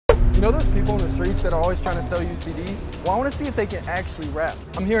You know those people in the streets that are always trying to sell you CDs? Well, I want to see if they can actually rap.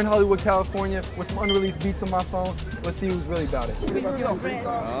 I'm here in Hollywood, California with some unreleased beats on my phone. Let's see who's really about it. He can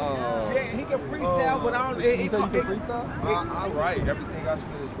freestyle. Oh. Yeah, he can freestyle, but I don't. You said you can freestyle? I write. Everything I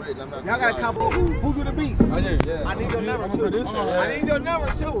spit is written. I'm not. Y'all got a couple. Who do the beat? I do, yeah. I need your number too. Producer, I need your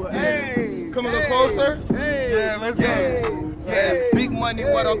number too. Hey. Come a little closer. Hey. Yeah, let's go. Yeah, big money,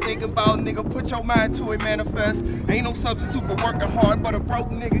 what I'm thinking about, nigga. Put your mind to it, manifest. Ain't no substitute for working hard, but a broke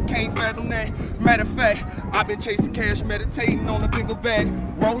nigga can't fathom that. Matter of fact, I've been chasing cash, meditating on a bigger bag.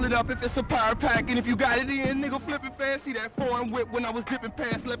 Roll it up if it's a power pack, and if you got it in, nigga, flipping fast. See that foreign whip when I was dipping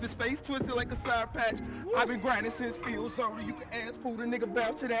past, left his face twisted like a sour patch. I've been grinding since fields early. You can ask Pooh, the nigga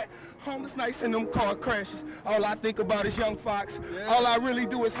bounce to that. Homeless nights in them car crashes. All I think about is Young Fox. All I really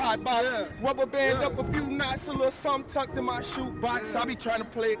do is hot box. Rubber band up a few knots, a little something tucked in my shoe box. I be trying to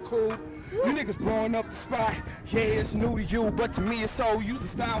play it cool. You niggas blowing up the spot. Yeah, it's new to you, but to me it's old. Use a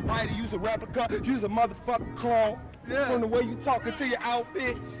style writer, use a replica, use a motherfucking clone. From the way you talking to your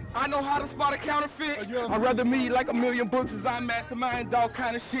outfit, I know how to spot a counterfeit. I'd rather me like a million books as I mastermind all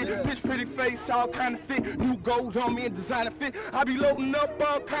kind of shit. Bitch, pretty face, all kind of fit. New gold on me and designer fit. I be loading up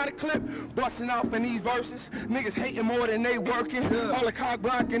all kind of clip, busting off in these verses. Niggas hating more than they working. All the cock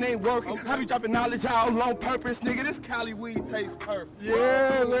blocking ain't working. I be dropping knowledge all on purpose, nigga. This Cali weed tastes perfect.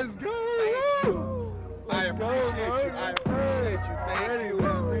 Yeah, let's go. I appreciate you. I appreciate you. Thank you.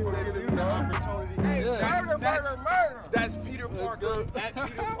 I appreciate you. The opportunity. That's Peter Parker. At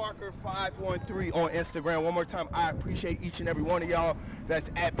Peter Parker 513 on Instagram. One more time, I appreciate each and every one of y'all.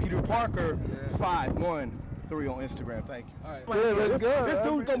 That's at Peter Parker 513 on Instagram. Thank you. All right. Yeah, let's go. This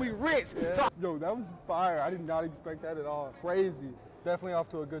dude's gonna be rich. Yeah. So, yo, that was fire. I did not expect that at all. Crazy. Definitely off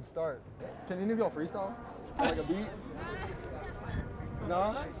to a good start. Can any of y'all freestyle? Like a beat?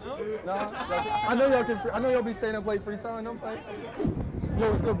 No? No? I know y'all can. I know y'all be staying up late freestyling. Don't play. Yo,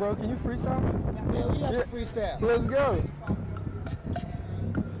 what's good, bro? Can you freestyle? Yeah, we have to freestyle. Let's go.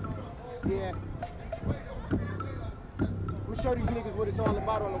 Yeah. We'll show these niggas what it's all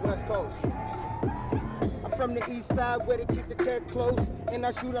about on the West Coast. I'm from the east side where they keep the tech close, and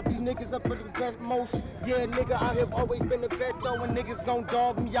I shoot up these niggas up at the best most. Yeah, nigga, I have always been the vet though, and niggas gon'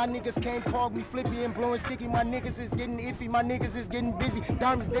 dog me. Y'all niggas can't pog me, flippy and blowing sticky. My niggas is getting iffy, my niggas is getting busy.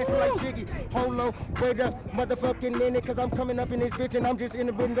 Diamonds dancing like Shiggy. Hold on, wait a motherfucking minute, cause I'm coming up in this bitch and I'm just in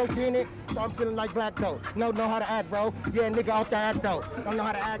the window seeing it. So I'm feeling like black though. No, know how to act, bro. Yeah, nigga off the act though. Don't know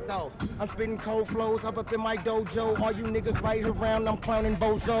how to act though. I'm spitting cold flows up in my dojo. All you niggas right around, I'm clowning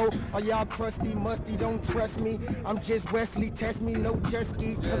bozo. All y'all crusty, musty, don't trust me. I'm just Wesley, test me, no jet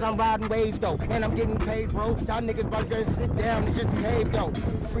ski. Cause I'm riding waves though, and I'm getting paid, bro. Y'all niggas about to sit down and just behave though.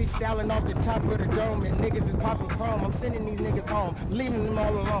 Freestyling off the top of the dome, and niggas is popping chrome. I'm sending these niggas home, leaving them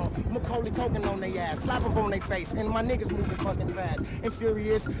all alone. Macaulay Culkin on their ass, slap up on their face, and my niggas moving fucking fast and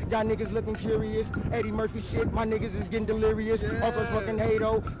furious. Y'all niggas looking curious. Eddie Murphy shit, my niggas is getting delirious. Off of fucking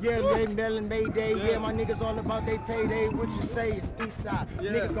Hado, yeah, Red Melon Mayday. Yeah, my niggas all about they payday. What you say is east side.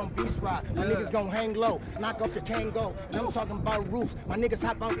 Niggas gon' beast ride, my niggas gon' hang low, knock off the Kango. And I'm talking about roofs, my niggas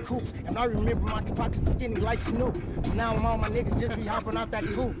hop out coops, and I remember my pockets skinny like Snoop. Now all my niggas just be hopping out that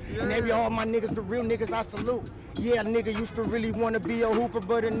coupe, and every all my niggas, the real niggas I salute. Yeah, a nigga used to really wanna be a hooper,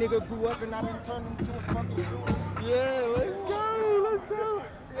 but a nigga grew up and I done turned into a fucking shooter. Yeah, let's go, let's go.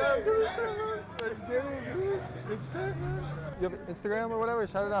 Yeah, let's get it, dude. Good shit, man. You have Instagram or whatever?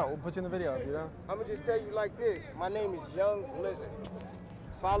 Shout it out. We'll put you in the video, you know? I'ma just tell you like this. My name is Young Blizzard.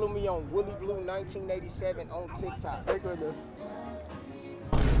 Follow me on Willie Blue 1987 on TikTok. Take with us.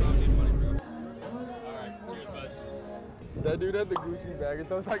 That dude had the Gucci bag, and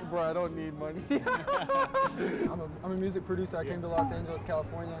so I was like, bro, I don't need money. I'm a music producer. I came to Los Angeles,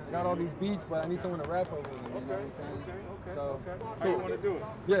 California. I got all these beats, but I need someone to rap over them. You know what I'm saying? Okay. So, How you want to do it?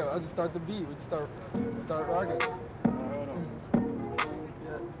 Yeah, I'll just start the beat. We just start rocking.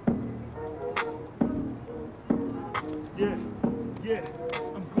 Yeah,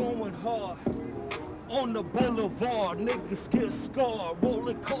 I'm going hard. On the boulevard, niggas get scarred.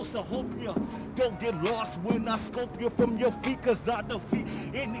 Roller coaster, hope you don't get lost when I scope you from your feet, cause I defeat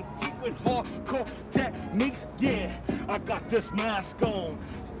any heat with hardcore techniques. Yeah, I got this mask on,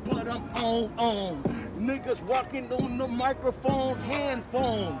 but I'm on. Niggas walking on the microphone, hand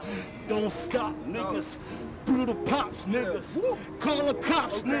phone. Don't stop, niggas. Brutal pops, niggas. Call the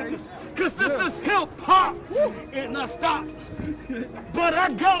cops, niggas. Cause this is hip hop. And I stop, but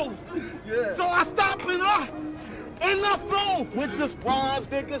I go. So I stop and I And I flow with this rhymes,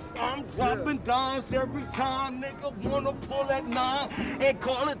 niggas. I'm dropping dimes every time, nigga. Wanna pull that 9 and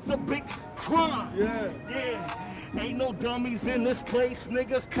call it the big crime. Yeah. Ain't no dummies in this place,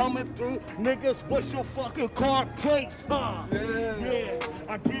 niggas coming through. Niggas, what's your fucking card place, huh? Yeah.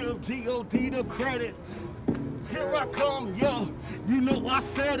 I give G.O.D. the credit. Here I come, yo. You know I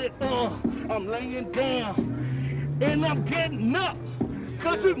said it, I'm laying down and I'm getting up.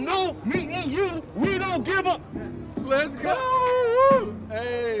 Cause you know me and you, we don't give up. Let's go!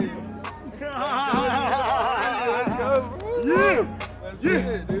 Hey! Let's go, bro! Yeah! Let's get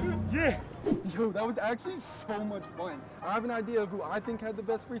it, dude. Yeah! Yo, that was actually so much fun. I have an idea of who I think had the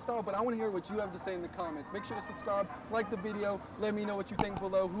best freestyle, but I want to hear what you have to say in the comments. Make sure to subscribe, like the video, let me know what you think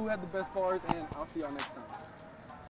below, who had the best bars, and I'll see y'all next time.